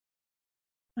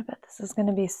I bet this is going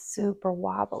to be super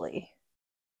wobbly.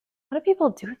 How do people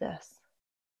do this?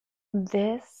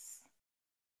 This,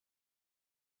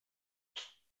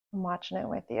 I'm watching it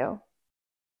with you.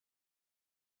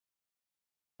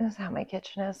 This is how my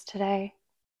kitchen is today.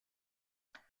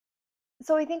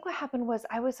 So I think what happened was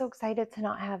I was so excited to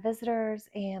not have visitors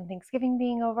and Thanksgiving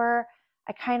being over.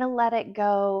 I kind of let it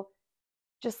go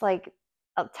just like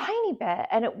a tiny bit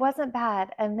and it wasn't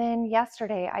bad. And then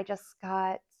yesterday I just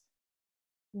got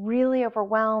really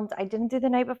overwhelmed. I didn't do the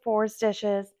night before's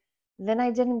dishes. Then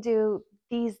I didn't do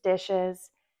these dishes.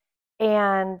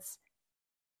 And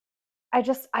I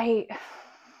just I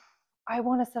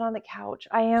want to sit on the couch.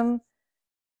 I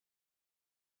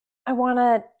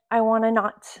want to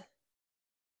not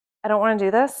I don't want to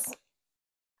do this.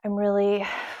 I'm really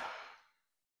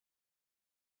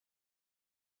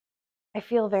I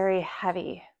feel very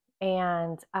heavy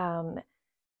and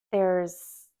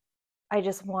there's I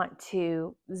just want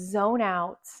to zone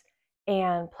out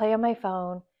and play on my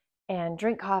phone and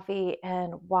drink coffee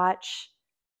and watch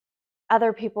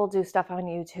other people do stuff on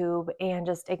YouTube and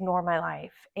just ignore my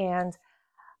life. And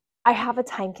I have a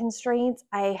time constraint.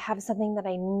 I have something that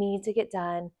I need to get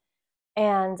done.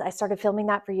 And I started filming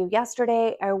that for you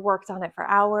yesterday. I worked on it for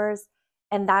hours.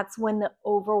 And that's when the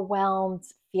overwhelmed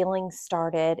feeling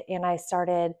started. And I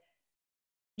started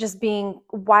just being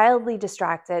wildly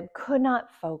distracted, could not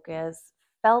focus,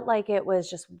 felt like it was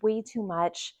just way too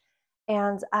much.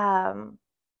 And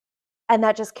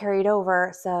that just carried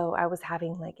over. So I was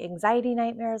having like anxiety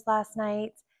nightmares last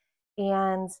night.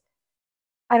 And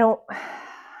I don't,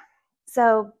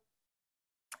 so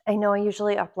I know I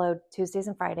usually upload Tuesdays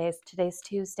and Fridays. Today's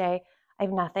Tuesday. I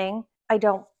have nothing. I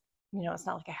don't, it's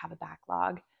not like I have a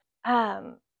backlog.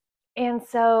 Um, and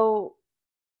so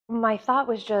my thought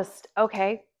was just,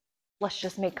 okay, let's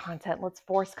just make content. Let's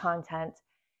force content.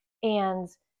 And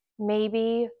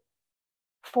maybe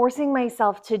forcing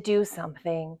myself to do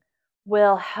something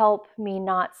will help me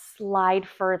not slide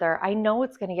further. I know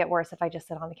it's going to get worse if I just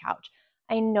sit on the couch.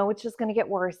 I know it's just going to get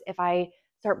worse if I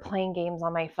start playing games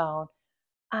on my phone.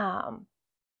 Um,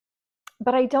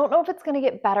 but I don't know if it's going to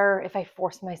get better if I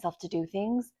force myself to do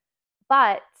things.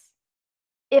 But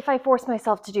if I force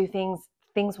myself to do things,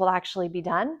 things will actually be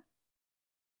done.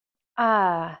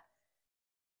 Uh,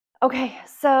 okay,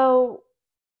 so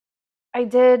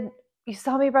you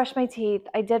saw me brush my teeth.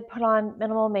 I did put on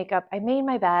minimal makeup. I made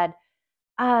my bed.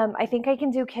 I think I can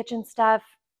do kitchen stuff.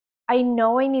 I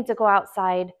know I need to go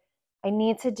outside. I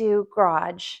need to do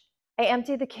garage. I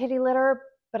emptied the kitty litter,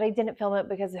 but I didn't film it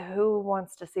because who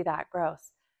wants to see that?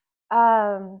 Gross.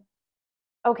 Um,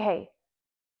 okay.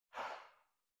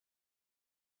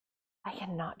 I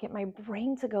cannot get my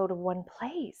brain to go to one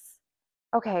place.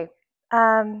 Okay.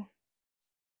 Um,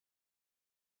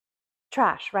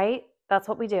 Trash, right? That's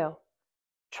what we do.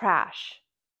 Trash.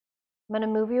 I'm going to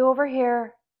move you over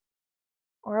here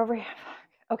or over here.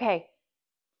 Okay.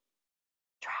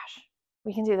 Trash.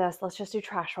 We can do this. Let's just do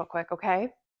trash real quick, okay?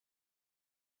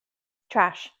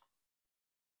 Trash.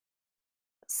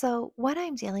 So, what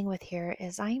I'm dealing with here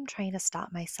is I'm trying to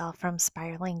stop myself from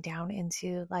spiraling down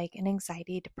into like an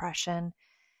anxiety, depression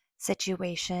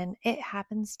situation. It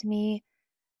happens to me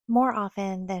more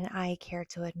often than I care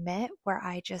to admit, where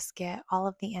I just get all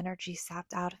of the energy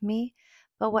sapped out of me.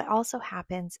 But what also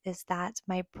happens is that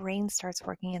my brain starts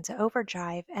working into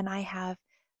overdrive and I have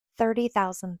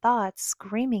 30,000 thoughts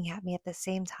screaming at me at the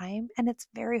same time. And it's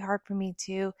very hard for me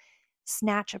to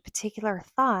snatch a particular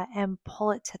thought and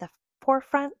pull it to the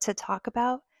forefront to talk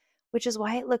about, which is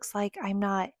why it looks like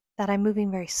I'm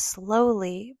moving very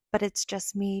slowly, but it's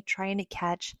just me trying to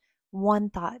catch one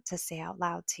thought to say out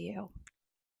loud to you.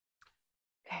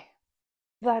 Okay.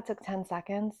 That took 10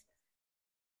 seconds.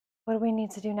 What do we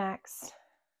need to do next?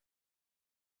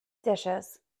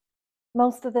 Dishes.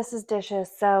 Most of this is dishes.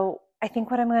 So I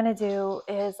think what I'm going to do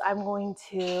is I'm going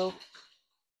to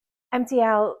empty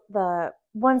out the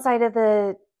one side of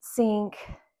the sink,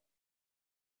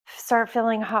 start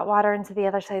filling hot water into the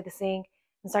other side of the sink,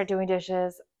 and start doing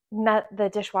dishes. The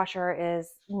dishwasher is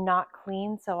not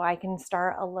clean, so I can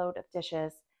start a load of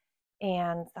dishes,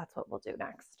 and that's what we'll do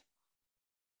next.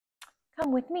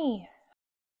 Come with me.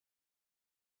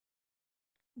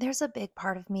 There's a big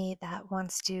part of me that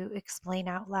wants to explain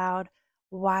out loud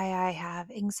why I have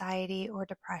anxiety or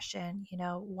depression,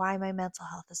 why my mental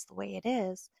health is the way it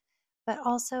is. But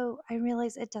also, I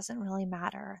realize it doesn't really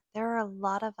matter. There are a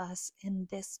lot of us in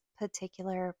this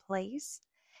particular place,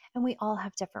 and we all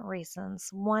have different reasons.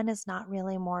 One is not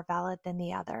really more valid than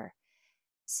the other.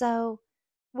 So,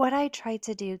 what I tried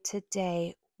to do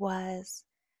today was,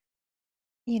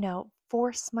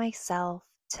 force myself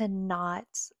to not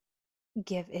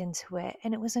give into it,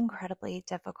 and it was incredibly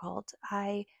difficult.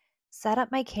 I set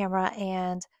up my camera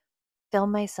and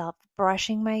filmed myself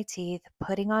brushing my teeth,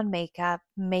 putting on makeup,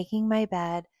 making my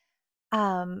bed,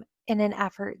 in an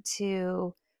effort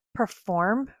to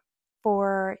perform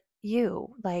for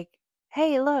you. Like,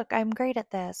 hey, look, I'm great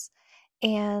at this.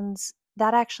 And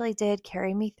that actually did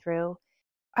carry me through.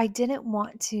 I didn't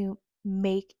want to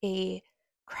make a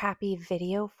crappy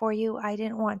video for you. I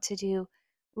didn't want to do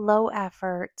low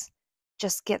effort,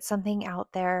 just get something out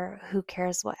there. Who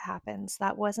cares what happens?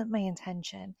 That wasn't my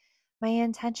intention. My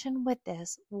intention with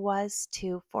this was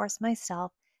to force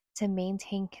myself to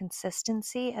maintain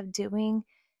consistency of doing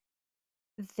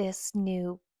this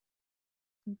new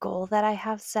goal that I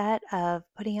have set of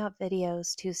putting out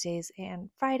videos Tuesdays and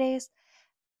Fridays.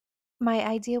 My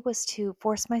idea was to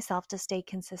force myself to stay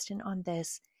consistent on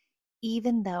this,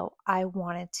 even though I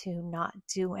wanted to not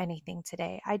do anything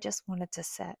today. I just wanted to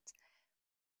sit.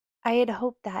 I had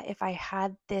hoped that if I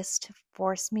had this to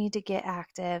force me to get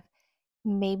active,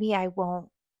 maybe I won't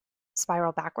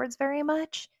spiral backwards very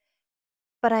much.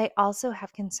 But I also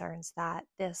have concerns that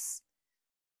this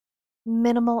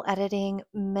minimal editing,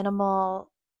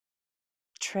 minimal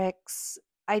tricks,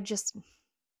 I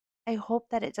hope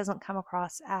that it doesn't come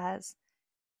across as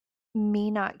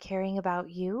me not caring about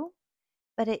you,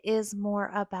 but it is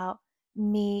more about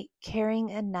me caring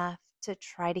enough to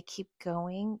try to keep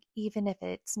going, even if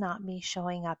it's not me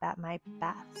showing up at my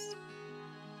best.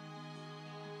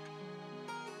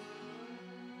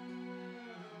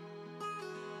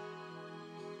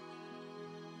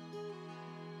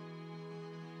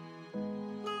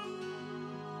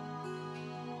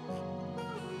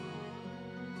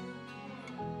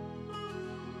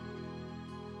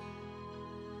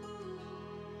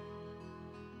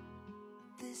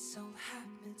 This old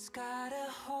habit's got a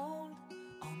hold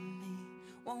on me,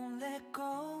 won't let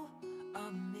go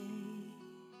of me.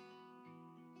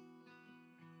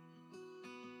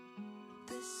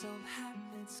 This old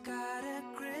habit's got a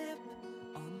grip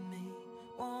on me,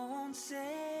 won't set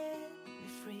me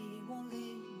free, won't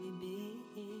leave me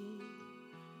be.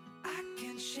 I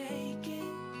can't shake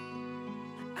it,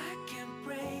 I can't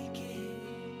break it,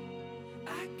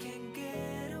 I can't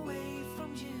get away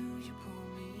from you, you pull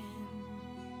me in.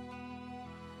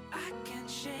 I can't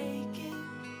shake it,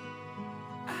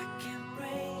 I can't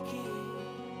break it,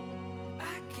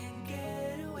 I can't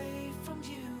get away from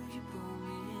you, you pull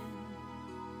me in.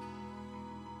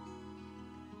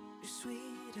 Your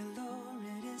sweet allure,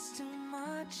 it is too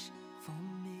much for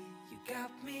me. You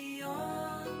got me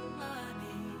on my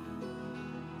knees.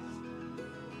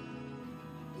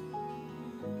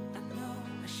 I know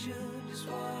I should just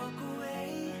walk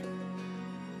away,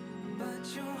 but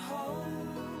your hold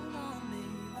on me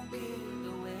won't give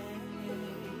away.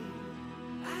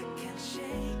 I can't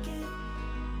shake it,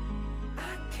 I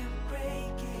can't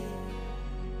break it,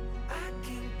 I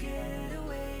can't get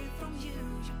away from you,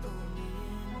 you pull me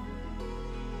in.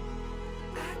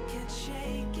 I can't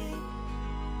shake it,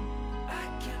 I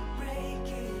can't break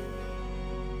it,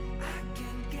 I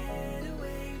can't get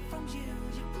away from you,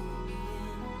 you pull me in.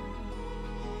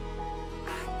 I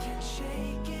can't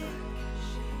shake it,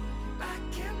 I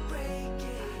can't break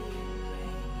it,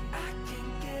 I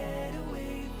can't get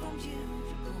away from you,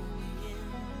 you pull me in.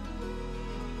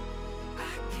 I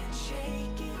can't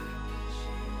shake it,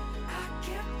 I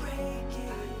can't break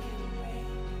it,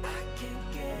 I can't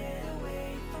get away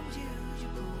from you, you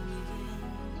pull me in.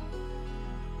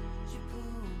 You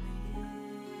pull me in.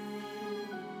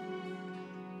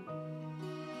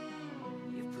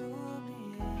 You pull me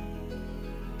in. You pull me in. You pull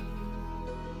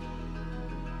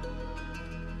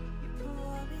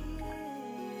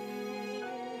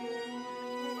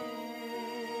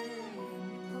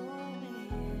me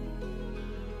in.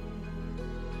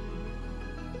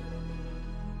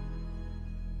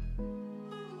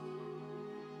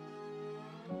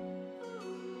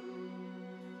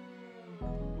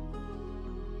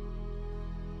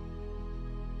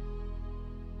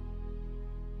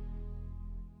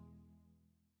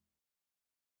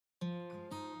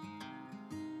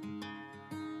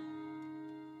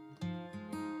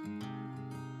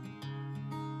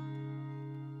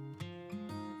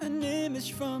 An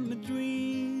image from a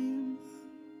dream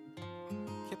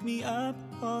kept me up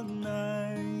all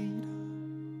night.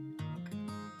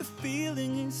 The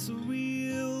feeling is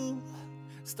surreal,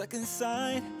 stuck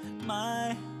inside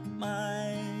my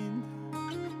mind.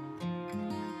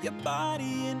 Your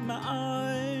body in my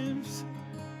arms,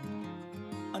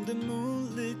 under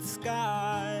moonlit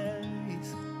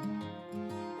skies.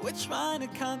 We're trying to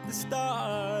count the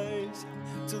stars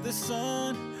till the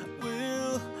sun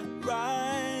will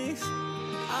rise.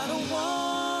 I don't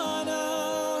wanna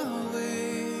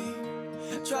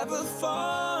travel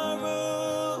far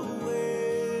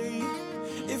away.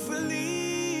 If we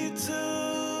leave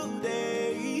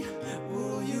today,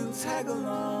 will you tag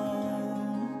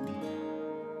along?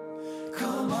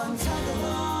 Come on, tag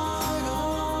along.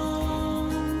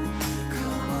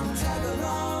 Come on, tag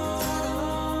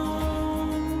along.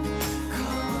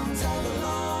 Come on, tag along.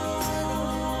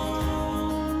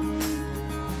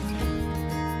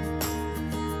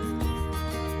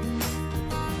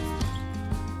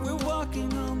 We're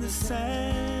walking on the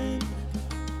sand,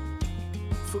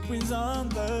 footprints on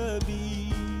the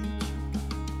beach,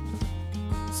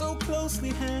 so closely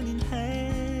hand in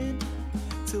hand,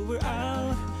 till we're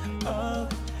out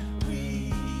of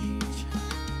reach.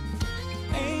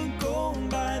 Ain't going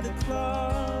by the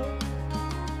clock,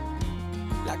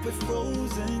 like we're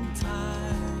frozen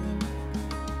time.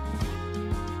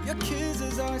 Your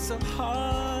kisses are so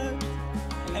hard,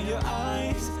 and your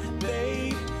eyes,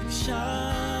 they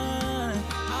shine.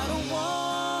 I don't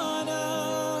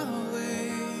wanna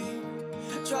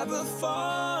wait, travel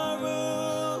far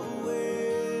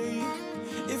away.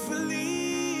 If we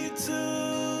leave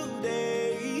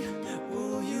today,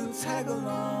 will you tag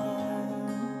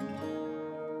along?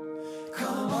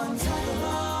 Come on, tag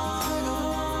along.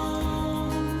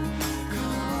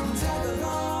 Come on, tag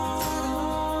along.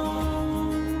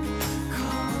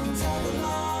 Come on, tag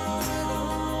along.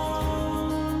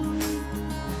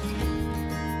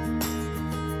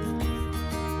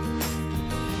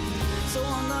 So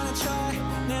I'm gonna try,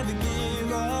 never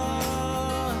give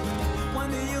up. One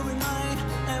day you'll be mine,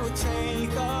 and we'll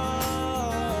take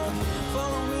off.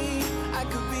 Follow me, I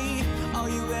could be all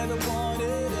you ever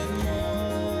wanted and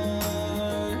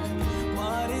more.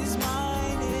 What is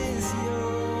mine is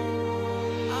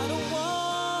yours. I don't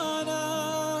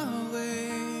wanna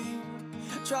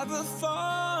wait, travel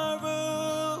far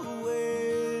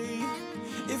away.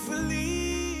 If we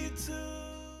leave today.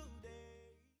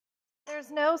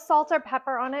 There's no salt or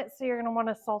pepper on it, so you're going to want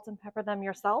to salt and pepper them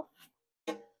yourself.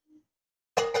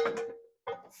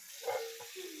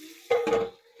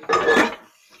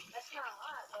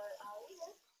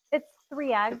 It's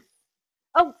 3 eggs.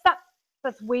 Oh, stop.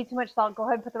 That's way too much salt. Go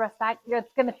ahead and put the rest back.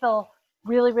 It's going to feel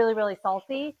really, really, really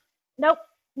salty. Nope,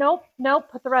 nope, nope.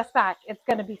 Put the rest back. It's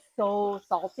going to be so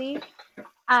salty.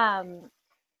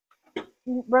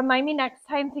 Remind me next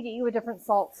time to get you a different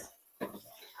salt. Okay.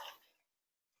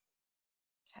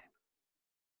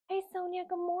 Hey, Sonia,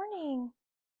 good morning.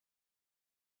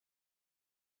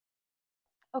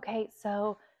 Okay,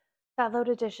 so that load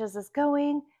of dishes is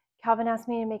going. Calvin asked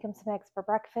me to make him some eggs for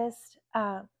breakfast.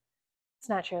 It's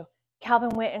not true.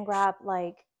 Calvin went and grabbed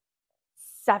like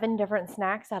 7 different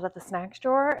snacks out of the snacks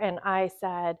drawer, and I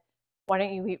said, why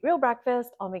don't you eat real breakfast?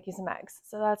 I'll make you some eggs.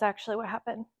 So that's actually what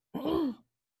happened.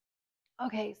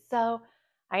 Okay, so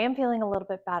I am feeling a little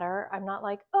bit better. I'm not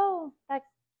like, oh, that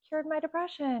cured my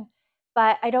depression.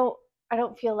 But I don't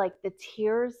feel like the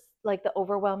tears, like the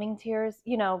overwhelming tears,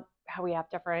 you know how we have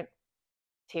different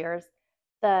tears.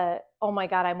 The, oh my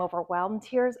God, I'm overwhelmed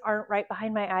tears aren't right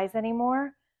behind my eyes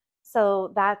anymore.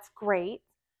 So that's great.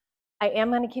 I am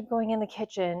going to keep going in the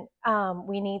kitchen.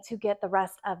 We need to get the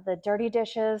rest of the dirty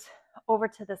dishes over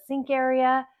to the sink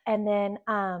area. And then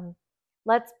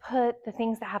let's put the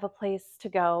things that have a place to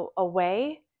go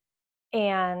away.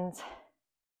 And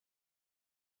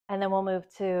then we'll move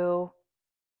to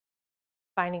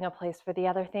finding a place for the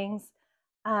other things.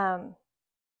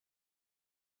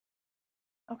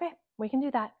 Okay, we can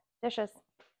do that. Dishes.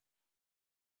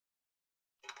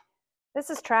 This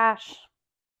is trash.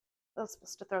 I was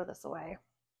supposed to throw this away.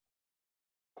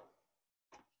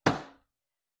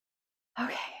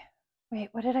 Okay. Wait,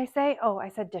 what did I say? Oh, I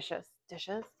said dishes.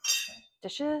 Dishes.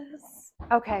 Dishes.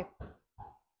 Okay.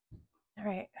 All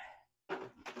right.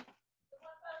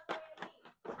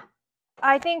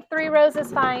 I think 3 rows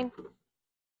is fine.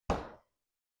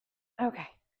 Okay.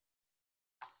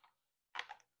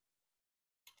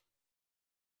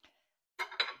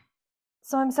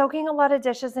 So I'm soaking a lot of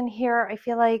dishes in here. I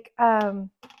feel like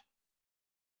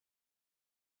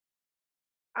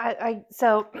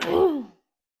so I'm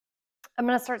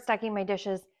gonna start stacking my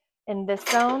dishes in this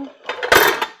zone.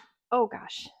 Oh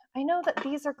gosh, I know that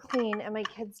these are clean and my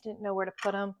kids didn't know where to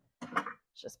put them.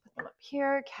 Let's just put them up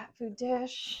here. Cat food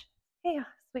dish. Hey,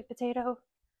 sweet potato.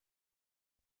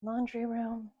 Laundry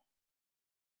room.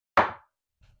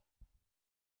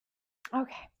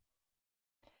 Okay.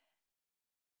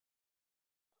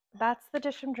 That's the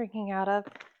dish I'm drinking out of.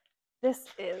 This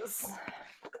is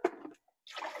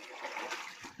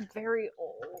very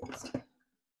old.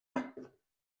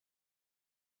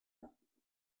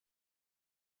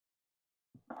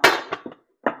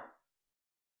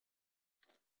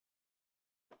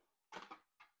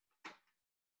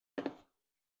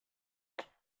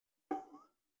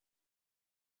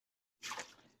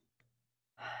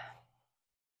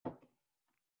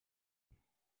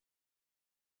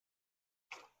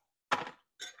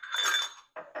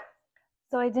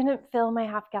 So I didn't fill my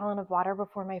half gallon of water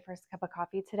before my first cup of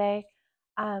coffee today.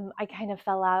 I kind of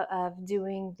fell out of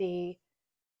doing the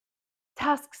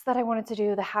tasks that I wanted to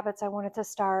do, the habits I wanted to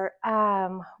start,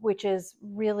 which is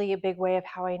really a big way of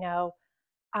how I know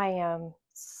I am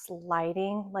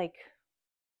sliding. Like,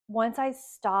 once I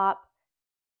stop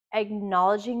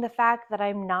acknowledging the fact that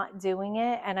I'm not doing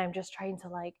it and I'm just trying to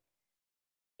like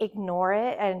ignore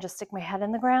it and just stick my head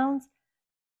in the ground,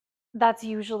 that's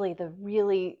usually the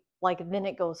really like then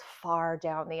it goes far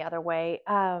down the other way.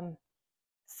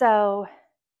 So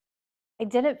I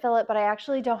didn't fill it, but I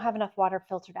actually don't have enough water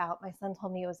filtered out. My son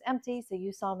told me it was empty, so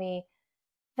you saw me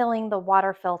filling the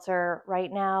water filter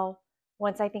right now.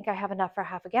 Once I think I have enough for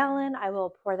half a gallon, I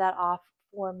will pour that off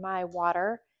for my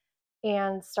water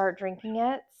and start drinking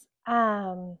it.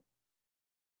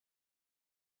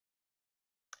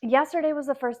 Yesterday was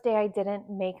the first day I didn't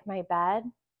make my bed.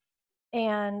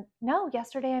 And no,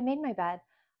 yesterday I made my bed.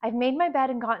 I've made my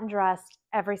bed and gotten dressed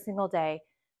every single day,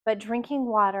 but drinking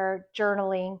water,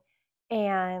 journaling,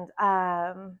 and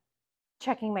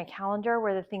checking my calendar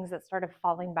were the things that started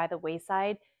falling by the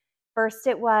wayside. First,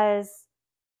 it was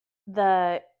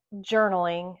the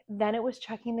journaling, then it was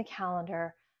checking the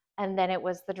calendar, and then it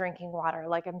was the drinking water.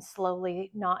 Like, I'm slowly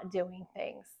not doing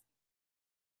things.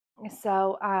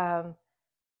 So,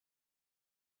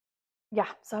 yeah,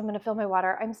 so I'm going to fill my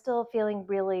water. I'm still feeling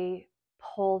really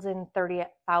pulled in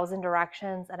 30,000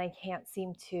 directions, and I can't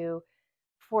seem to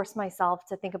force myself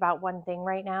to think about one thing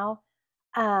right now.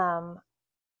 And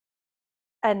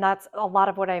that's a lot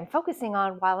of what I'm focusing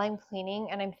on while I'm cleaning,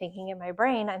 and I'm thinking in my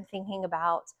brain, I'm thinking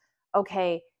about,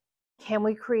 okay, can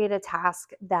we create a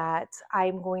task that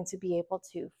I'm going to be able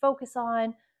to focus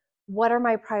on? What are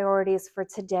my priorities for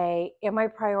today? Am I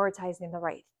prioritizing the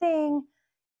right thing?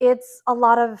 It's a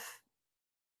lot of,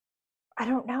 I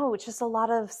don't know, it's just a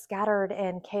lot of scattered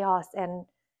and chaos. And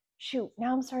shoot,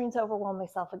 now I'm starting to overwhelm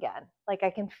myself again. Like, I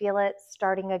can feel it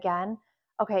starting again.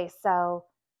 Okay, so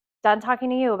done talking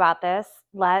to you about this.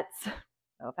 Let's,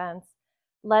 no offense,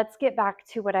 let's get back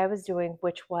to what I was doing,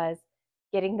 which was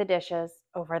getting the dishes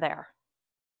over there.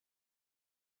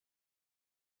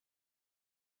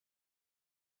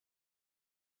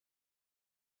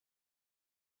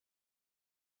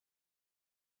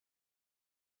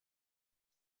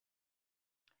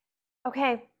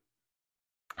 Okay.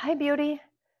 Hi, beauty.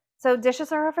 So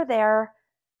dishes are over there.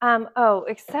 Oh,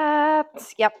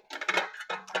 except, yep,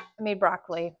 I made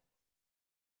broccoli.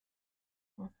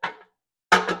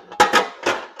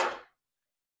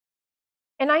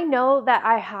 And I know that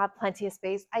I have plenty of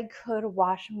space. I could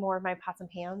wash more of my pots and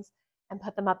pans and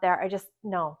put them up there. I just,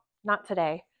 no, not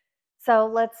today. So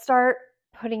let's start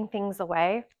putting things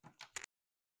away.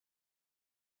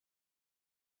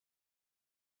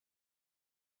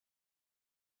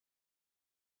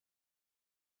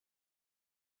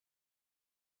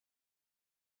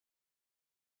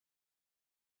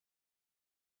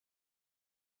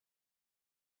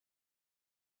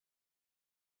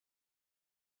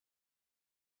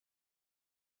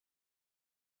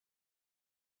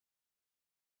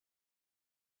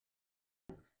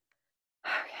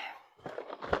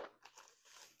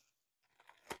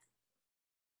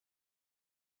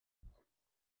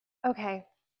 Okay.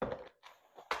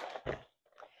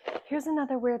 Here's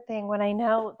another weird thing when I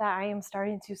know that I am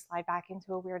starting to slide back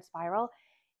into a weird spiral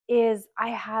is I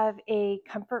have a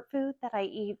comfort food that I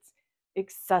eat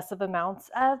excessive amounts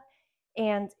of,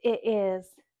 and it is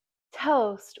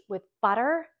toast with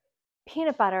butter,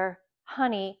 peanut butter,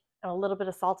 honey, and a little bit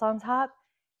of salt on top.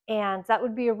 And that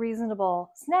would be a reasonable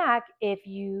snack if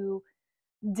you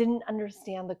didn't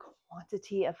understand the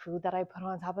quantity of food that I put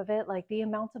on top of it, like the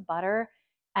amount of butter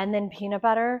and then peanut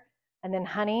butter and then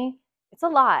honey. It's a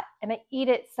lot, and I eat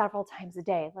it several times a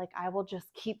day. Like, I will just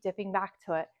keep dipping back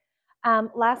to it.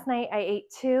 Last night I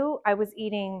ate two. I was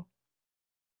eating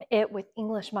it with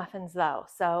English muffins though.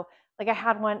 So like, I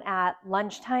had one at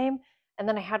lunchtime, and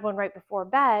then I had one right before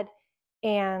bed,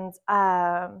 and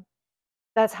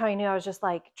that's how I knew I was just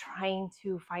like trying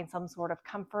to find some sort of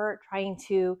comfort, trying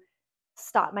to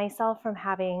stop myself from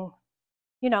having,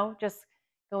 just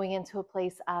going into a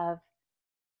place of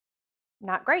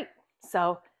not great.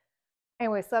 So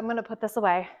anyway, so I'm going to put this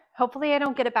away. Hopefully I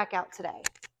don't get it back out today.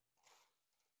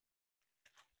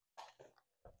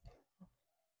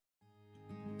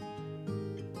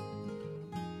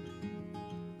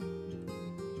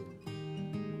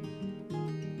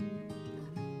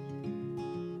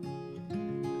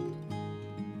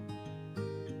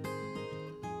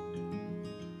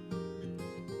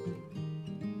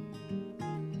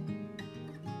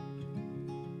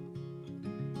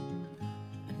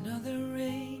 Another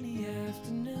rainy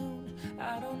afternoon,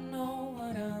 I don't know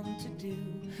what I'm to do.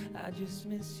 you. I just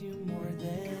miss you more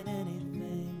than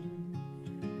anything.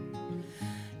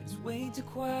 It's way too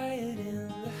quiet in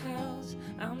the house.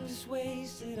 I'm just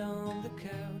wasted on the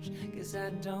couch, 'cause I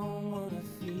don't wanna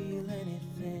feel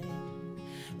anything.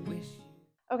 Wish you.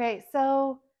 Okay,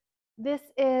 so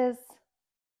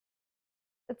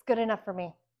it's good enough for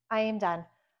me. I am done.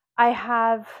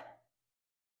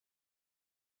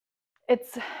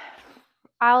 It's,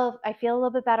 I feel a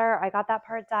little bit better. I got that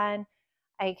part done.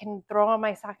 I can throw on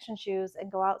my socks and shoes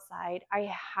and go outside. I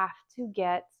have to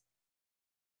get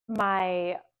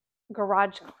my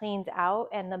garage cleaned out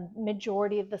and the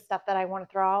majority of the stuff that I want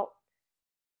to throw out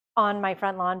on my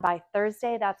front lawn by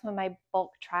Thursday. That's when my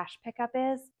bulk trash pickup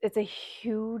is. It's a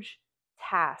huge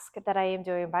task that I am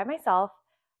doing by myself.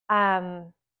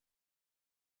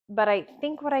 But I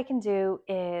think what I can do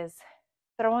is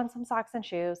throw on some socks and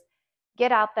shoes,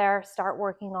 get out there, start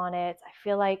working on it. I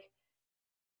feel like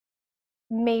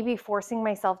maybe forcing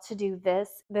myself to do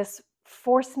this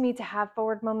forced me to have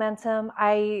forward momentum.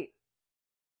 I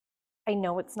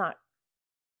know it's not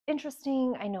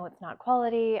interesting. I know it's not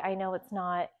quality. I know it's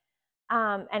not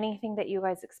anything that you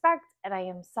guys expect, and I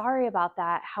am sorry about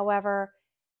that. However,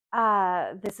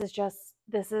 this is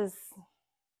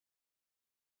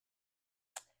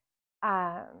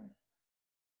um,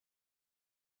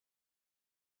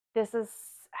 this is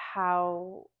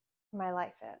how my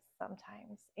life is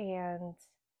sometimes, and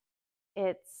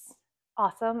it's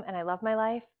awesome, and I love my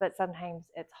life, but sometimes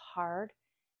it's hard,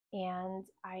 and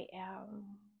I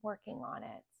am working on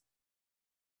it.